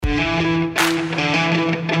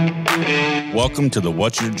Welcome to the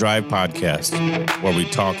What's Your Drive podcast, where we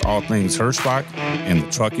talk all things Hirschbach and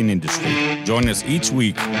the trucking industry. Join us each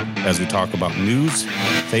week as we talk about news,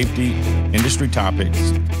 safety, industry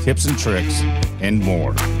topics, tips and tricks, and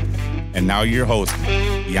more. And now your host,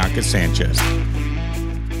 Bianca Sanchez.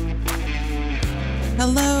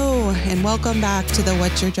 Hello, and welcome back to the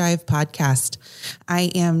What's Your Drive podcast.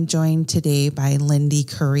 I am joined today by Lindy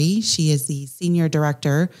Curry. She is the Senior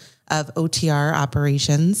Director of OTR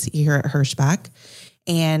Operations here at Hirschbach.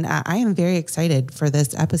 And I am very excited for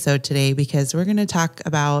this episode today because we're going to talk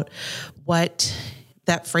about what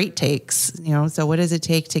that freight takes. So what does it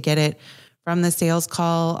take to get it from the sales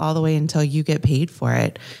call all the way until you get paid for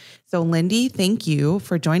it? So Lindy, thank you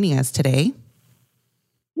for joining us today.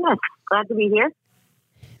 Yes, glad to be here.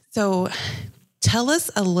 So tell us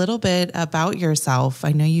a little bit about yourself.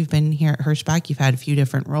 I know you've been here at Hirschbach. You've had a few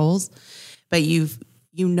different roles, but you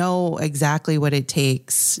know exactly what it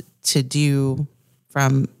takes to do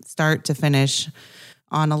from start to finish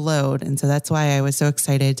on a load. And so that's why I was so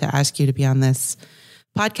excited to ask you to be on this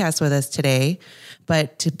podcast with us today.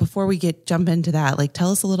 But before we jump into that,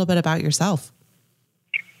 tell us a little bit about yourself.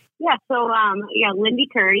 Yeah. So, Lindy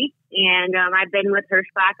Curry, and I've been with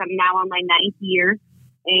Hirschbach. I'm now on my 9th year,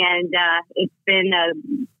 and it's been a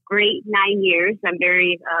great 9 years. I'm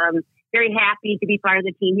very happy to be part of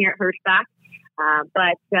the team here at Hirschbach.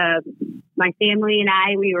 But my family and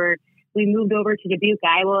I, we moved over to Dubuque,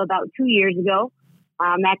 Iowa about 2 years ago.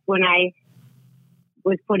 That's when I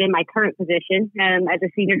was put in my current position as a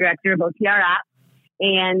Senior Director of OTR Ops.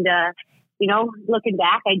 And, looking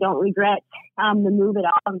back, I don't regret the move at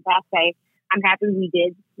all. In fact, I'm happy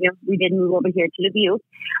we did move over here to Dubuque.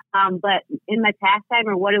 But in my pastime,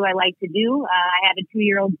 or what do I like to do? I have a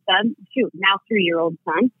 2-year-old son, now 3-year-old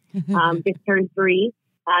son, just turned 3.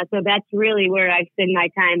 So that's really where I spend my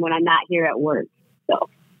time when I'm not here at work. So,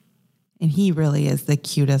 and he really is the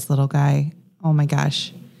cutest little guy. Oh my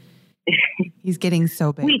gosh, he's getting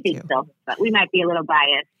so big. We think so, but we might be a little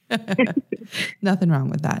biased. Nothing wrong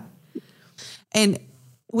with that. And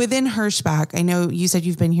within Hirschbach, I know you said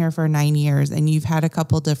you've been here for 9 years and you've had a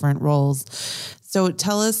couple different roles. So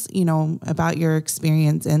tell us, about your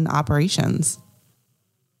experience in operations.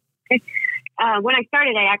 When I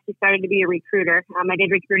started, I actually started to be a recruiter. I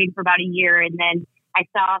did recruiting for about a year, and then I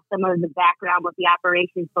saw some of the background with the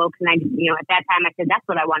operations folks, and at that time I said, that's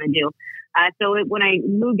what I want to do. When I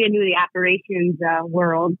moved into the operations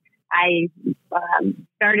world, I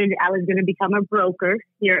was going to become a broker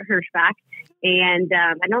here at Hirschbach, and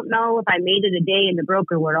I don't know if I made it a day in the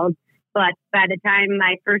broker world, but by the time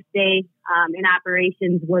my first day in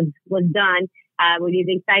operations was done, we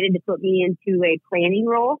decided to put me into a planning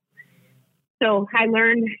role. So I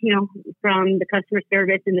learned, from the customer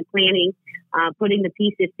service and the planning, putting the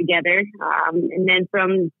pieces together. And then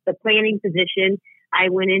from the planning position, I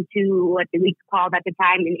went into what we called at the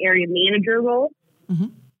time an area manager role. Mm-hmm.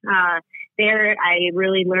 There, I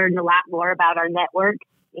really learned a lot more about our network.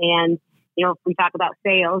 And, if we talk about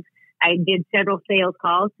sales, I did several sales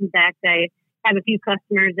calls. In fact, I have a few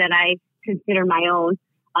customers that I consider my own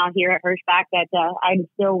here at Hirschbach that I'm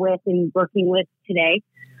still with and working with today.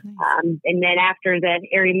 Nice. And then after the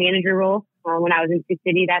area manager role, when I was in Sioux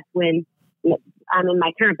City, that's when I'm in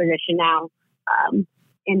my current position now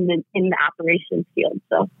in the operations field.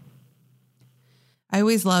 So I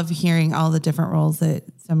always love hearing all the different roles that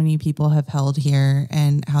so many people have held here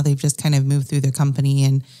and how they've just kind of moved through the company.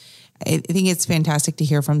 And I think it's fantastic to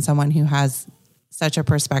hear from someone who has such a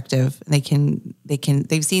perspective.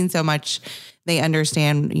 They've seen so much, they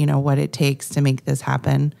understand, what it takes to make this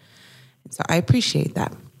happen. So I appreciate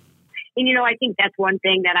that. And, I think that's one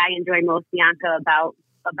thing that I enjoy most, Bianca, about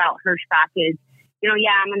Hirschbach is,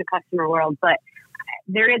 I'm in the customer world, but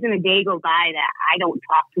there isn't a day go by that I don't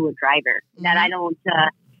talk to a driver, mm-hmm. that I don't,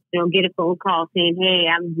 get a phone call saying, hey,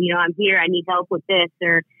 I'm here, I need help with this,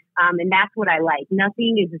 or, and that's what I like.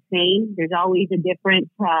 Nothing is the same. There's always a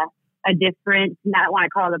different, I don't want to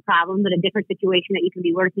call it a problem, but a different situation that you can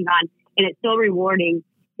be working on. And it's so rewarding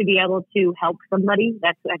to be able to help somebody.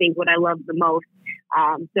 That's, I think, what I love the most.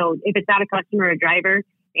 So if it's not a customer or a driver,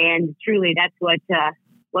 and truly that's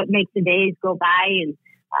what makes the days go by and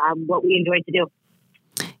what we enjoy to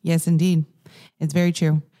do. Yes, indeed. It's very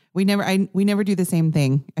true. We never do the same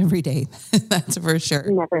thing every day. That's for sure.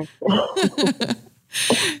 Never.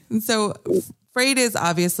 So freight is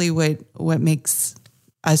obviously what makes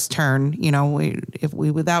us turn.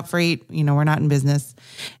 Without freight, we're not in business,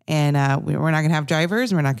 and we're not going to have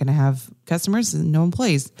drivers. We're not going to have customers, and no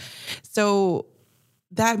employees. So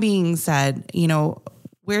that being said,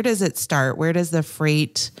 where does it start? Where does the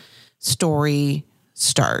freight story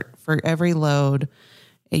start? For every load,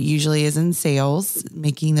 It usually is in sales,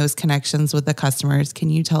 making those connections with the customers. Can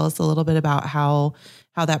you tell us a little bit about how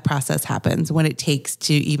that process happens, what it takes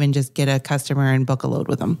to even just get a customer and book a load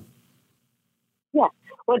with them? Yeah.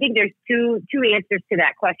 Well, I think there's two answers to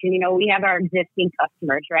that question. We have our existing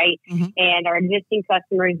customers, right? Mm-hmm. And our existing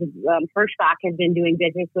customers, Hirschbach has been doing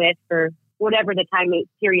business with for whatever the time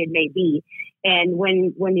period may be. And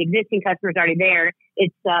when the existing customer is already there,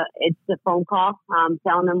 it's a phone call,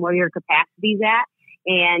 telling them where your capacity is at,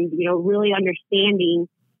 and really understanding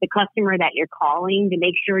the customer that you're calling to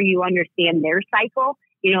make sure you understand their cycle.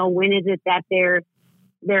 When is it that they're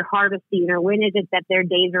harvesting, or when is it that their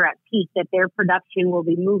days are at peak, that their production will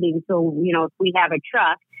be moving. So, if we have a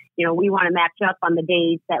truck, we want to match up on the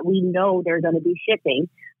days that we know they're going to be shipping.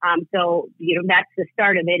 So, that's the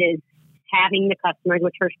start of it, is having the customers,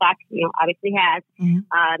 which Hirschbach, obviously has, mm-hmm.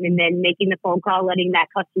 And then making the phone call, letting that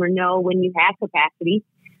customer know when you have capacity,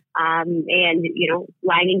 and,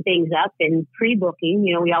 lining things up and pre-booking.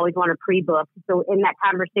 We always want to pre-book. So in that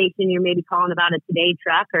conversation, you're maybe calling about a today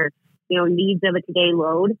truck or needs of a today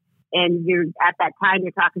load. And you're at that time,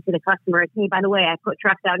 you're talking to the customer. Hey, by the way, I put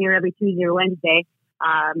trucks out here every Tuesday or Wednesday.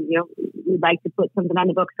 We'd like to put something on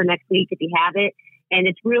the books for next week if you have it. And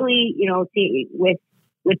it's really,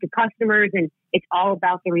 with the customers, and it's all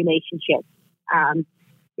about the relationship.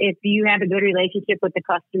 If you have a good relationship with the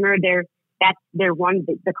customer, that's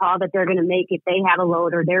the call that they're going to make. If they have a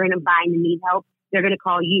load or they're in a bind and need help, they're going to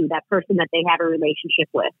call you, that person that they have a relationship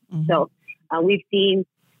with. Mm-hmm. So we've seen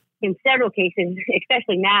in several cases,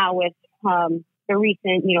 especially now with the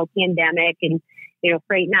recent, pandemic and,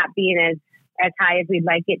 freight not being as high as we'd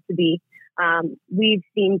like it to be. We've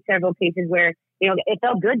seen several cases where, it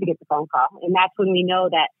felt good to get the phone call. And that's when we know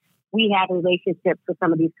that we have relationships with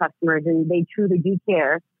some of these customers, and they truly do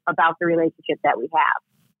care about the relationship that we have.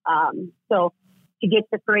 So to get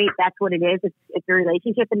the freight, that's what it is. It's a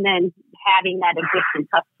relationship, and then having that existing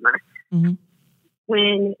customer. Mm-hmm.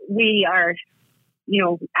 When we are,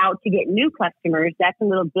 out to get new customers, that's a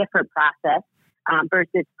little different process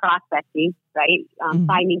versus prospecting, right? Mm-hmm.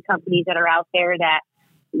 Finding companies that are out there that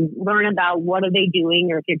learn about what are they doing,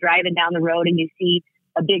 or if you're driving down the road and you see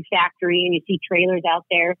a big factory and you see trailers out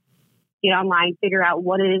there, get online, figure out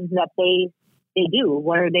what it is that they do.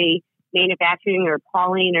 What are they manufacturing or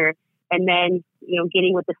hauling, and then,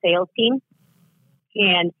 getting with the sales team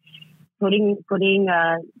and putting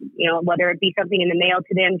whether it be something in the mail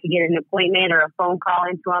to them to get an appointment, or a phone call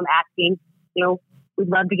into them asking, we'd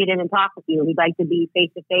love to get in and talk with you. We'd like to be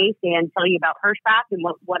face to face and tell you about Hirschbach and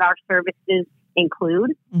what our services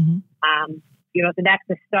include. Mm-hmm. So that's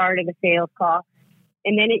the start of a sales call.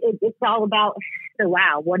 And then it's all about,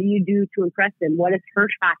 what do you do to impress them? What does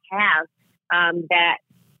Hirschbach have that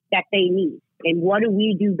they need? And what do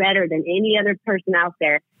we do better than any other person out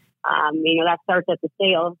there? That starts at the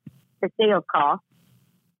sales call.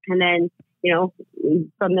 And then,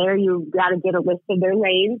 from there, you got to get a list of their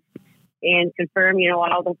lanes and confirm,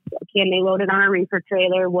 can they load it on a reefer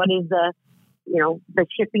trailer? What is the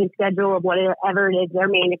shipping schedule of whatever it is they're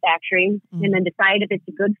manufacturing, mm-hmm. and then decide if it's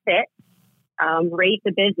a good fit, rate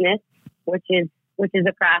the business, which is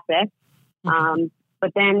a process. Mm-hmm.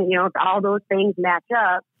 But then, if all those things match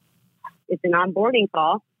up, it's an onboarding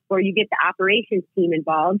call where you get the operations team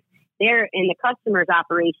involved there and the customer's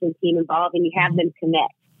operations team involved, and you have mm-hmm. them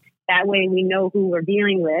connect. That way we know who we're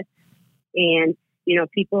dealing with, and,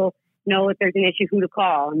 people know if there's an issue, who to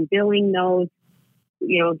call, and billing knows,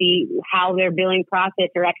 how their billing process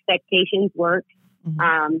or expectations work.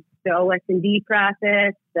 Mm-hmm. The OS&D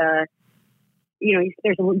process, there's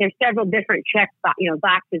several different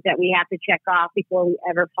boxes that we have to check off before we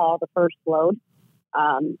ever call the first load.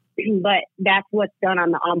 But that's what's done on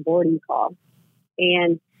the onboarding call.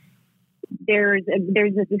 And it's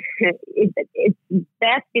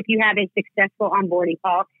best if you have a successful onboarding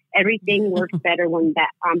call. Everything works better when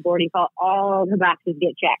that onboarding call, all the boxes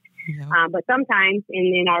get checked. Yeah. But sometimes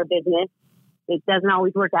in our business, it doesn't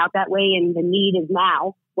always work out that way. And the need is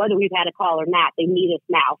now, whether we've had a call or not, they need us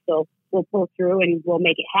now. So we'll pull through and we'll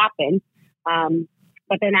make it happen.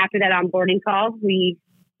 But then after that onboarding call, we,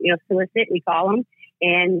 solicit, we call them,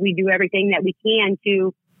 and we do everything that we can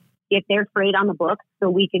to get their freight on the books so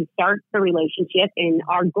we can start the relationship. And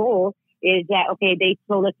our goal is that, okay, they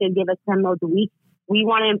told us they'd give us 10 loads a week. We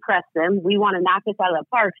want to impress them. We want to knock this out of the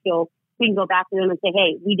park so we can go back to them and say,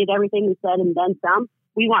 hey, we did everything we said and then some.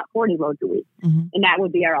 We want 40 loads a week. Mm-hmm. And that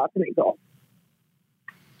would be our ultimate goal.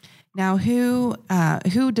 Now, who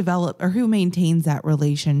develop or who maintains that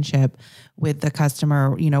relationship with the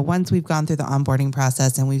customer? Once we've gone through the onboarding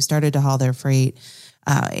process and we've started to haul their freight,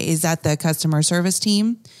 is that the customer service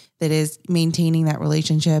team that is maintaining that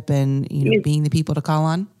relationship and, being the people to call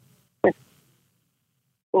on?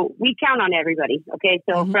 Well, we count on everybody. Okay.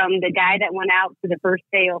 So from the guy that went out to the first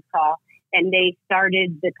sales call and they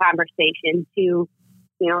started the conversation to,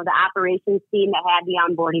 the operations team that had the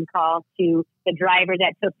onboarding call to the driver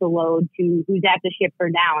that took the load to who's at the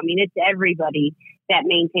shipper now. I mean, it's everybody that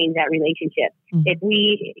maintains that relationship. If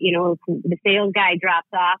we, if the sales guy drops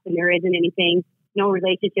off and there isn't anything, no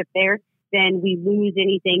relationship there, then we lose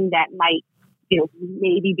anything that might,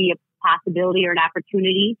 maybe be a possibility or an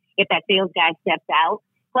opportunity if that sales guy steps out.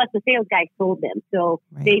 Plus, the sales guy told them. So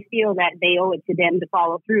they feel that they owe it to them to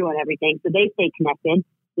follow through on everything. So they stay connected.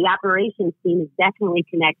 The operations team is definitely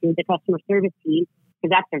connected with the customer service team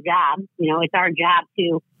because that's their job. It's our job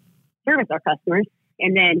to service our customers.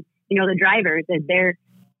 And then, the drivers, as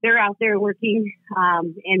they're out there working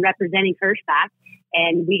and representing Hirschbach.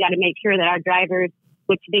 And we got to make sure that our drivers,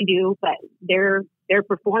 which they do, but they're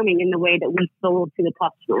performing in the way that we sold to the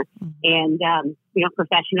customer and,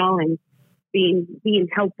 professional and being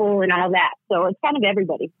helpful and all that. So it's kind of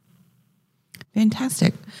everybody.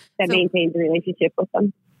 Fantastic. That maintains a relationship with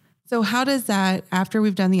them. So how does that, after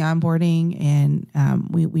we've done the onboarding and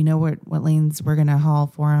we know what lanes we're going to haul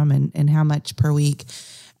for them and how much per week,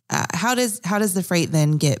 how does the freight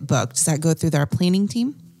then get booked? Does that go through our planning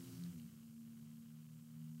team?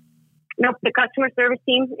 Nope. The customer service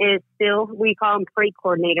team is still, we call them freight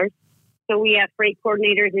coordinators. So we have freight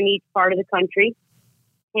coordinators in each part of the country,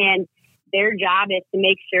 and their job is to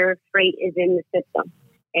make sure freight is in the system.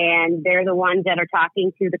 And they're the ones that are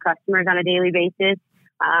talking to the customers on a daily basis,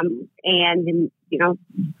 and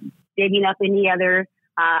digging up any other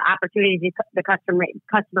opportunities the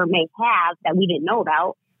customer may have that we didn't know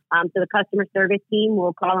about. So the customer service team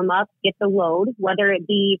will call them up, get the load, whether it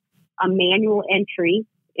be a manual entry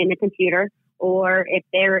in the computer, or if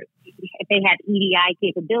they had EDI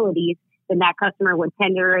capabilities, then that customer would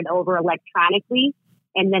tender it over electronically,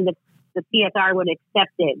 and then the CSR would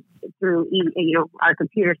accept it through our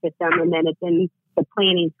computer system, and then it's in the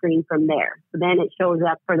planning screen from there. So then it shows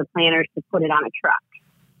up for the planners to put it on a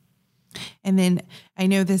truck. And then I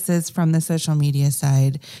know this is from the social media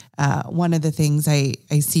side. One of the things I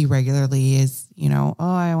see regularly is,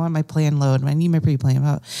 I want my plan load. I need my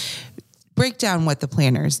pre-plan. Break down what the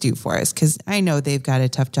planners do for us, because I know they've got a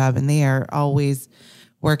tough job and they are always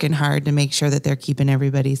working hard to make sure that they're keeping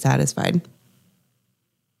everybody satisfied.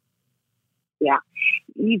 Yeah,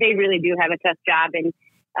 they really do have a tough job. And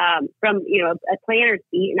from, a planner's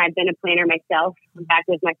seat, and I've been a planner myself. In fact,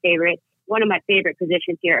 it was one of my favorite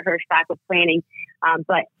positions here at Hirschbach with planning.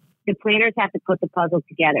 But the planners have to put the puzzle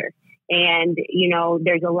together. And,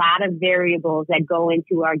 there's a lot of variables that go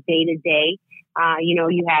into our day-to-day.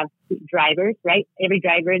 You have drivers, right? Every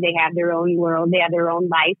driver, they have their own world. They have their own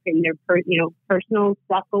life and their, personal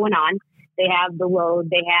stuff going on. They have the load.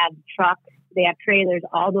 They have trucks. They have trailers,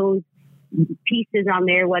 all those pieces on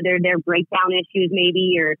there, whether they're breakdown issues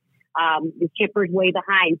maybe, or the shipper's way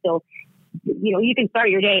behind. So, you can start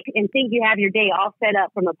your day and think you have your day all set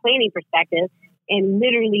up from a planning perspective, and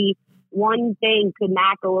literally one thing could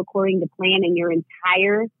not go according to plan, and your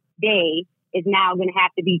entire day is now going to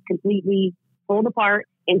have to be completely pulled apart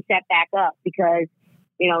and set back up because,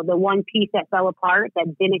 the one piece that fell apart that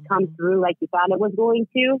didn't come through like you thought it was going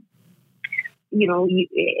to,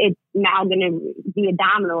 it's now going to be a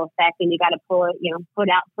domino effect, and you got to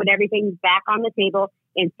put everything back on the table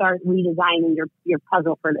and start redesigning your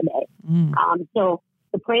puzzle for the day. So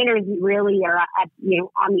the planners really are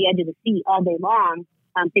on the edge of the seat all day long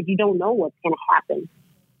because you don't know what's going to happen.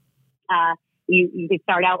 You can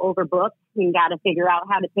start out overbooked and got to figure out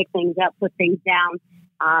how to pick things up, put things down.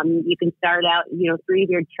 You can start out, 3 of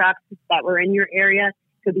your trucks that were in your area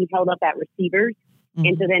could be held up at receivers.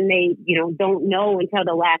 And so then they, don't know until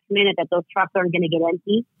the last minute that those trucks aren't going to get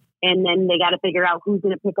empty. And then they got to figure out who's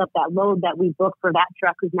going to pick up that load that we booked for that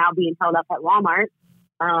truck who's now being held up at Walmart.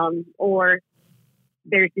 Or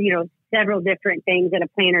there's, several different things that a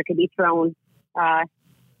planner could be thrown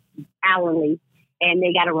hourly, and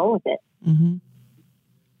they got to roll with it. Mm-hmm.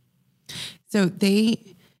 So the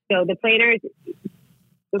planners,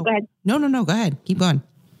 go ahead. No, go ahead. Keep going.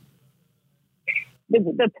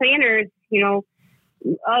 The planners,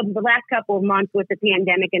 the last couple of months with the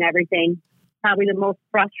pandemic and everything, probably the most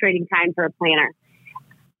frustrating time for a planner.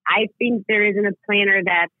 I think there isn't a planner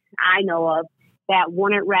that I know of that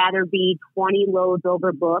wouldn't rather be 20 loads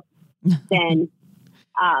overbooked than,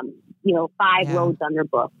 5 loads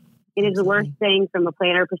underbooked. It is the worst thing from a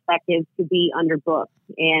planner perspective to be underbooked.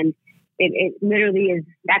 And it literally is,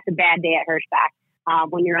 that's a bad day at Hirschbach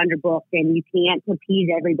when you're underbooked and you can't appease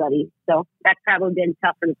everybody. So that's probably been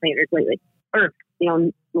tough for the planners lately, or,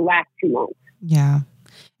 the last 2 months. Yeah.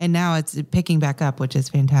 And now it's picking back up, which is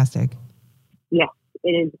fantastic. Yes,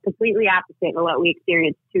 it is completely opposite of what we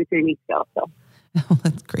experienced 2-3 weeks ago. So. Oh,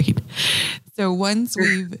 that's great. So once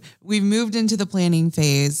we've moved into the planning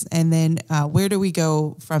phase, and then where do we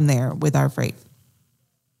go from there with our freight?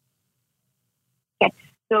 Okay.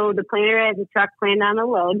 So the planner has a truck planned on the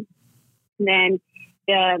load. Then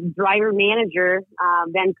the driver manager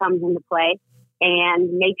then comes into play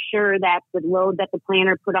and makes sure that the load that the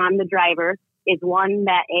planner put on the driver is one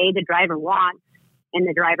that the driver wants and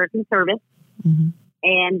the driver can service. Mm-hmm.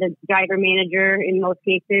 And the driver manager, in most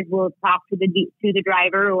cases, will talk to the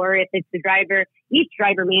driver, or if it's the driver, each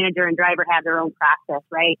driver manager and driver have their own process,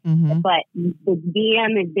 right? Mm-hmm. But the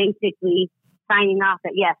DM is basically signing off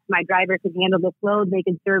that, yes, my driver can handle this load, they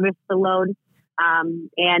can service the load,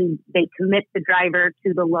 and they commit the driver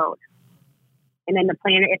to the load. And then the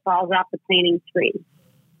planner, it falls off the planning screen.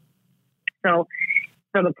 So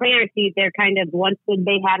from a planner seat, they're kind of, once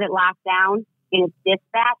they have it locked down and it's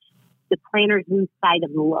dispatched, the planners lose sight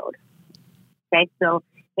of the load. Okay, so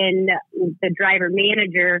then the driver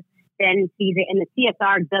manager then sees it, and the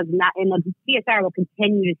CSR does not, and the CSR will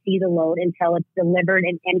continue to see the load until it's delivered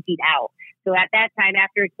and emptied out. So at that time,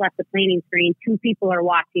 after it's left the planning screen, 2 people are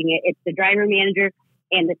watching it. It's the driver manager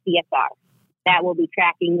and the CSR that will be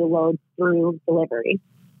tracking the load through delivery.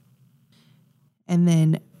 And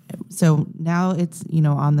then, so now it's,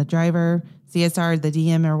 on the driver. CSR, the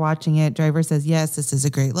DM are watching it. Driver says, yes, this is a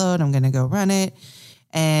great load. I'm going to go run it.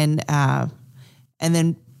 And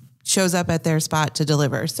then shows up at their spot to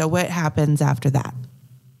deliver. So what happens after that?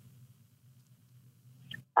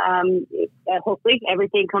 Hopefully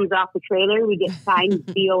everything comes off the trailer. We get signed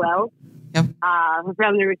BOL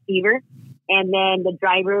from the receiver. And then the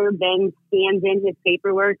driver then scans in his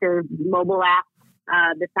paperwork or mobile app,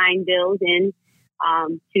 the signed bills in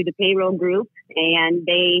to the payroll group. And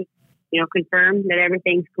they confirm that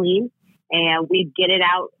everything's clean, and we get it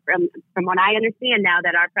out. From what I understand now,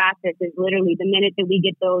 that our process is literally the minute that we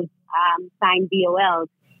get those signed BOLs,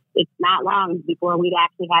 it's not long before we'd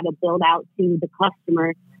actually had to build out to the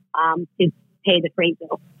customer to pay the freight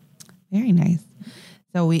bill. Very nice.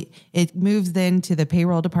 So it moves then to the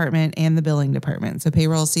payroll department and the billing department. So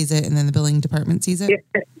payroll sees it, and then the billing department sees it.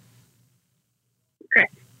 Yes.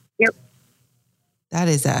 Correct. Yep.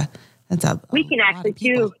 That's we can actually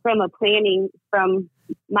too, from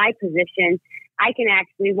my position, I can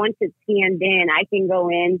actually, once it's scanned in, I can go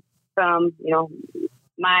in from,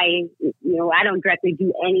 I don't directly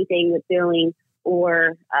do anything with billing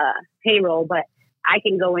or payroll, but I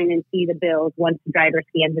can go in and see the bills once the driver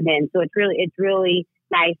scans them in. So it's really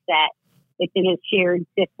nice that it's in a shared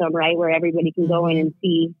system, right, where everybody can go in and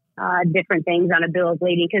see different things on a bill of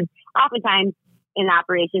lading. Because oftentimes in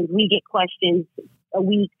operations, we get questions a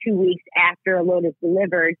week, 2 weeks after a load is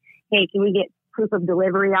delivered. Hey, can we get proof of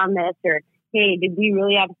delivery on this? Or, hey, did we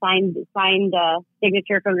really have signed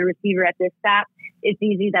signature from the receiver at this stop? It's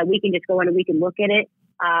easy that we can just go in and we can look at it,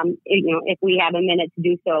 if we have a minute to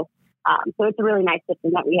do so. So it's a really nice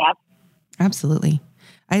system that we have. Absolutely.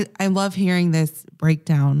 I love hearing this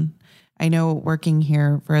breakdown. I know working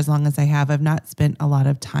here for as long as I have, I've not spent a lot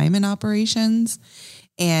of time in operations.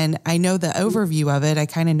 And I know the overview of it. I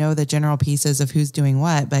kind of know the general pieces of who's doing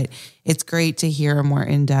what, but it's great to hear a more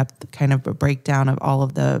in-depth kind of a breakdown of all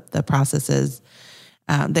of the processes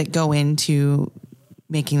that go into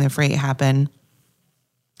making the freight happen.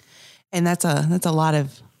 And that's a lot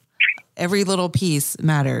of, every little piece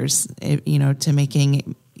matters, to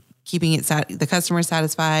keeping the customer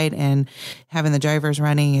satisfied and having the drivers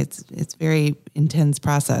running. It's very intense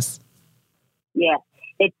process. Yeah.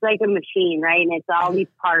 It's like a machine, right? And it's all these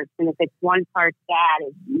parts. And if it's one part's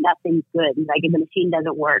bad, nothing's good. Like the machine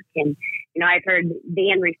doesn't work. And, I've heard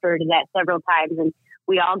Dan refer to that several times. And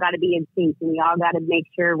we all got to be in sync, and we all got to make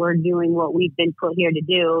sure we're doing what we've been put here to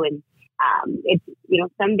do. And it's,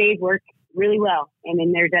 some days work really well. And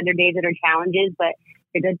then there's other days that are challenges. But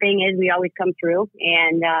the good thing is we always come through,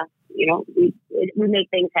 and, we make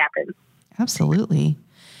things happen. Absolutely.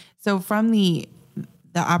 So from the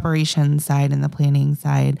operations side and the planning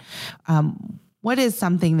side, what is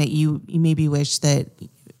something that you maybe wish that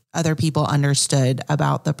other people understood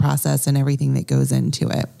about the process and everything that goes into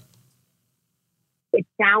it? It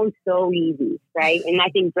sounds so easy, right? And I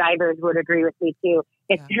think drivers would agree with me too.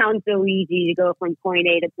 It sounds so easy to go from point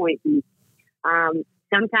A to point B.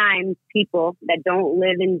 Sometimes people that don't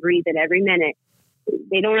live and breathe it every minute,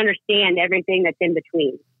 they don't understand everything that's in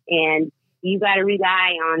between. And you got to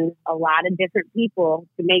rely on a lot of different people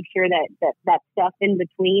to make sure that stuff in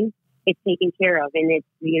between it's taken care of, and it's,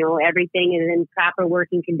 everything is in proper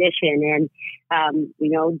working condition, and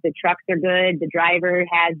the trucks are good. The driver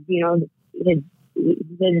has, his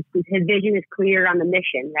vision is clear on the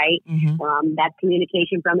mission, right? Mm-hmm. That's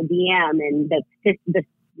communication from a DM, and the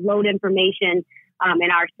load information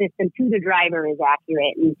in our system to the driver is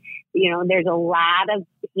accurate. And, there's a lot of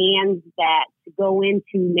hands that go in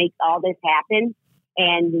to make all this happen.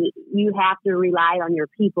 And you have to rely on your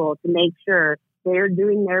people to make sure they're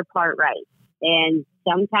doing their part right. And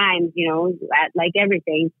sometimes, like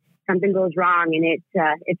everything, something goes wrong, and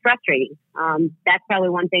it's frustrating. That's probably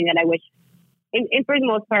one thing that I wish, and for the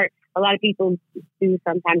most part, a lot of people do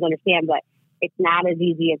sometimes understand, but it's not as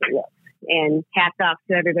easy as it looks. And hats off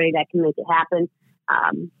to everybody that can make it happen.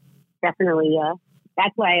 Definitely,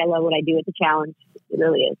 that's why I love what I do. It's a challenge. It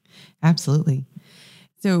really is. Absolutely.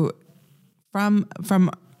 So from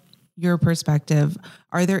your perspective,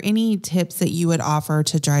 are there any tips that you would offer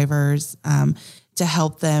to drivers to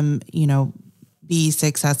help them, be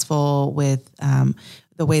successful with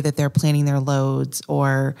the way that they're planning their loads,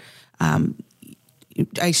 or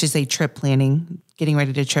I should say trip planning, getting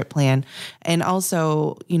ready to trip plan? And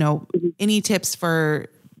also, any tips for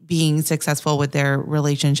being successful with their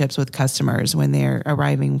relationships with customers when they're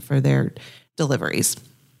arriving for their deliveries?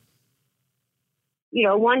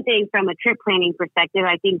 One thing from a trip planning perspective,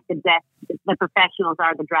 I think the professionals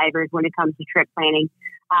are the drivers when it comes to trip planning.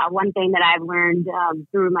 One thing that I've learned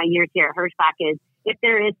through my years here at Hirschbach is if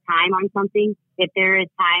there is time on something, if there is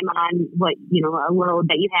time on a load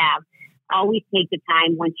that you have, always take the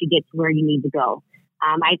time once you get to where you need to go.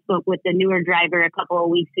 I spoke with the newer driver a couple of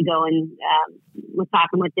weeks ago and was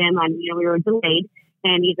talking with him on, we were delayed,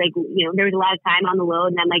 and he's like, there was a lot of time on the load.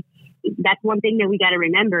 And I'm like, that's one thing that we got to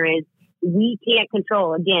remember is we can't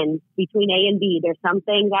control, again, between A and B. There's some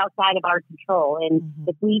things outside of our control. And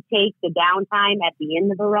if we take the downtime at the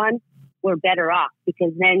end of a run, we're better off,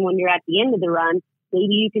 because then when you're at the end of the run,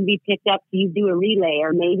 maybe you can be picked up so you do a relay,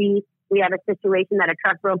 or maybe we have a situation that a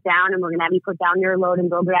truck broke down and we're going to have you put down your load and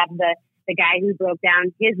go grab the guy who broke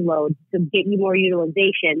down his load to get you more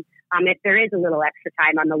utilization if there is a little extra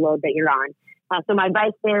time on the load that you're on. So my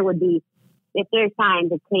advice there would be, if there's time,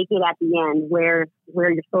 to take it at the end where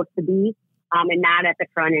you're supposed to be, and not at the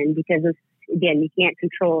front end, because again, you can't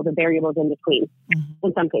control the variables in between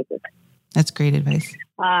in some cases. That's great advice.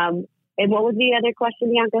 And what was the other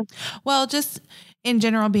question, Bianca? Well, just in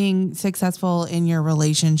general, being successful in your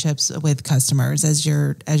relationships with customers as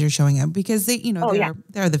you're showing up, because they,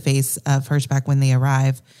 they're the face of Hirschbach when they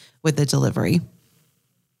arrive with the delivery.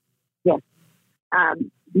 Yes. I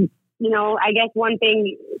guess one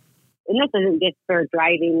thing, and this isn't just for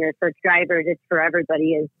driving or for drivers, it's for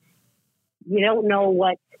everybody, is you don't know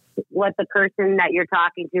what the person that you're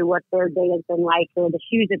talking to, what their day has been like, or the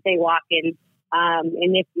shoes that they walk in.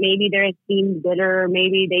 And if maybe they seem bitter, or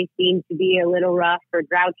maybe they seem to be a little rough or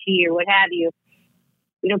grouchy or what have you,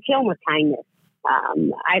 kill them with kindness.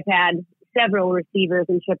 I've had several receivers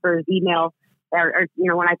and shippers email or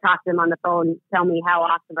when I talk to them on the phone, tell me how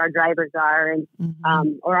awesome our drivers are, and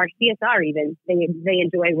or our CSR even. They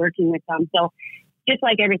enjoy working with them. So just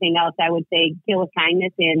like everything else, I would say kill with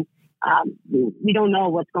kindness, and we don't know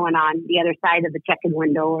what's going on the other side of the check-in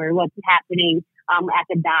window or what's happening at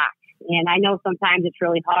the dock. And I know sometimes it's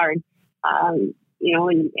really hard,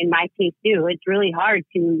 in my case too, it's really hard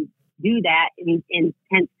to do that in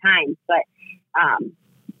tense times, but,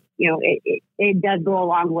 it does go a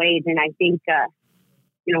long ways. And I think,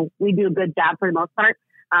 we do a good job for the most part,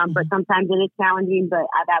 but sometimes it is challenging, but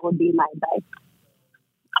that would be my advice.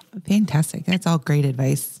 Fantastic. That's all great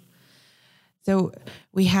advice. So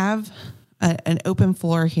we have an open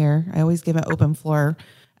floor here. I always give an open floor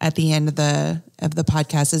at the end of the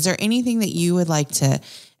podcast. Is there anything that you would like to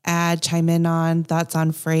add, chime in on, thoughts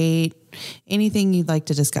on freight, anything you'd like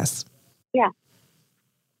to discuss? Yeah.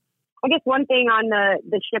 I guess one thing on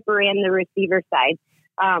the shipper and the receiver side,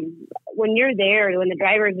 when you're there, when the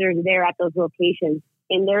drivers are there at those locations,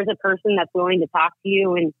 and there's a person that's willing to talk to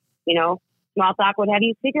you and, small talk, what have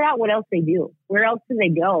you, figure out what else they do. Where else do they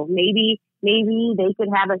go? Maybe they could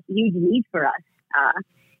have a huge need for us.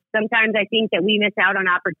 Sometimes I think that we miss out on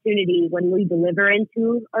opportunity when we deliver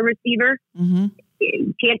into a receiver.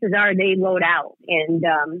 Chances are they load out, and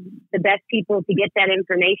the best people to get that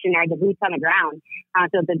information are the boots on the ground.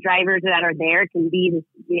 So the drivers that are there can be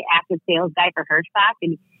the active sales guy for Hirschbach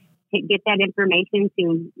and get that information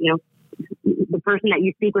to the person that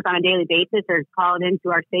you speak with on a daily basis, or call it into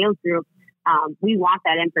our sales group. We want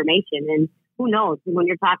that information, and who knows, when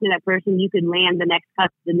you're talking to that person, you could land the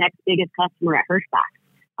next biggest customer at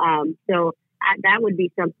Hirschbach. So that would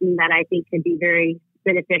be something that I think could be very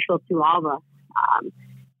beneficial to all of us.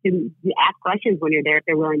 to ask questions when you're there if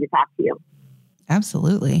they're willing to talk to you.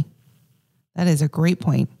 Absolutely. That is a great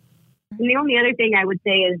point. And the only other thing I would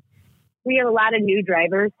say is we have a lot of new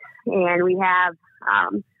drivers, and we have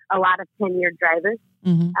a lot of tenured drivers.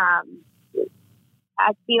 Mm-hmm.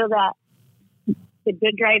 I feel that the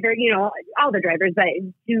good driver, you know, all the drivers, but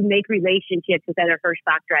to make relationships with other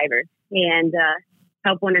Hirschbach drivers and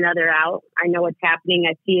help one another out. I know what's happening.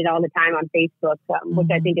 I see it all the time on Facebook, which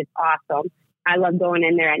I think is awesome. I love going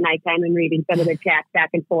in there at nighttime and reading some of the chats back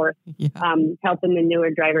and forth, helping the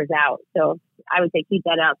newer drivers out. So I would say keep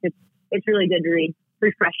that up. It's really good to read.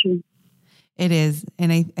 Refreshing. It is.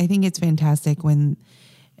 And I think it's fantastic when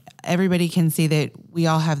everybody can see that we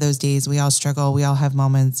all have those days. We all struggle. We all have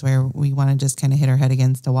moments where we want to just kind of hit our head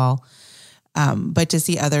against a wall. But to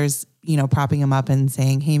see others, you know, propping them up and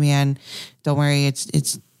saying, hey man, don't worry.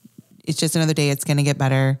 It's just another day. It's going to get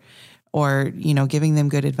better. Or, you know, giving them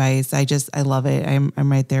good advice. I love it.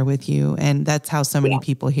 I'm right there with you. And that's how so many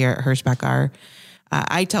people here at Hirschbach are.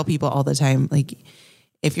 I tell people all the time, like,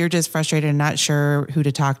 if you're just frustrated and not sure who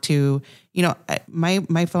to talk to, you know,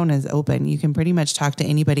 my phone is open. You can pretty much talk to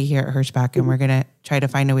anybody here at Hirschbach, and we're going to try to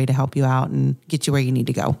find a way to help you out and get you where you need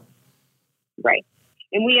to go. Right.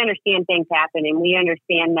 And we understand things happen, and we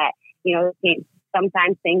understand that, you know,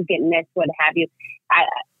 sometimes things get missed, what have you.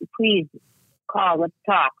 Please call, let's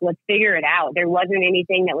talk, let's figure it out. There wasn't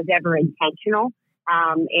anything that was ever intentional.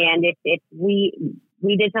 And if we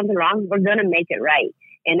did something wrong, we're going to make it right.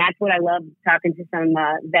 And that's what I love talking to some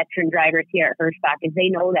veteran drivers here at Hirschbach, is they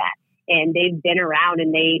know that, and they've been around,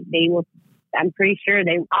 and they will, I'm pretty sure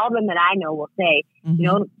all of them that I know will say, you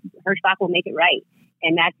know, Hirschbach will make it right.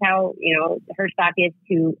 And that's how, you know, Hirschbach is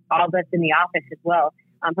to all of us in the office as well.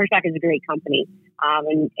 Hirschbach is a great company.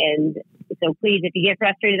 And so please, if you get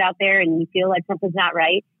frustrated out there and you feel like something's not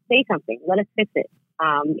right, say something. Let us fix it.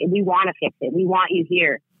 We want to fix it. We want you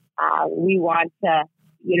here. We want to,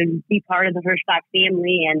 you know, be part of the Hirschbach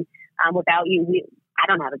family. And without you, I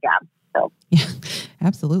don't have a job. So yeah,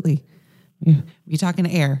 absolutely. You're talking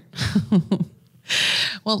to air.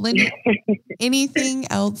 Well, Linda,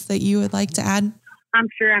 anything else that you would like to add? I'm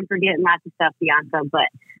sure I'm forgetting lots of stuff, Bianca, but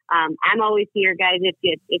I'm always here, guys.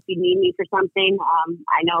 If you need me for something,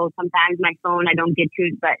 I know sometimes my phone I don't get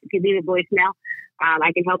to, but if you leave a voicemail,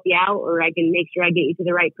 I can help you out, or I can make sure I get you to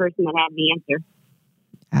the right person that has the answer.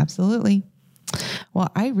 Absolutely. Well,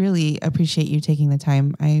 I really appreciate you taking the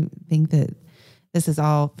time. I think that this is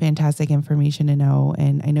all fantastic information to know,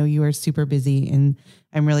 and I know you are super busy, and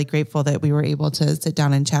I'm really grateful that we were able to sit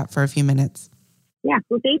down and chat for a few minutes. Yeah,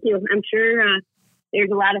 well, thank you. I'm sure there's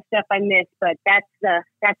a lot of stuff I missed, but that's the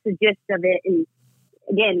gist of it. And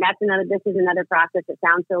again, this is another process that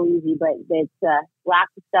sounds so easy, but it's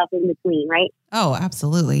lots of stuff in between, right? Oh,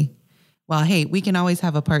 absolutely. Well, hey, we can always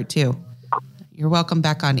have a part 2. You're welcome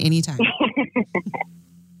back on anytime.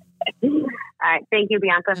 All right. Thank you,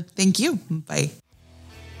 Bianca. Thank you. Bye.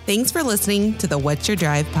 Thanks for listening to the What's Your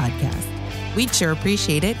Drive podcast. We'd sure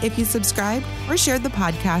appreciate it if you subscribe or shared the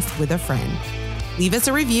podcast with a friend. Leave us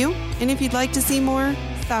a review, and if you'd like to see more,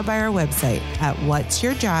 stop by our website at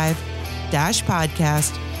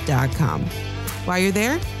whatsyourdrive-podcast.com. While you're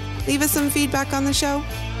there, leave us some feedback on the show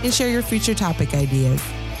and share your future topic ideas.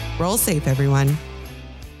 Roll safe, everyone.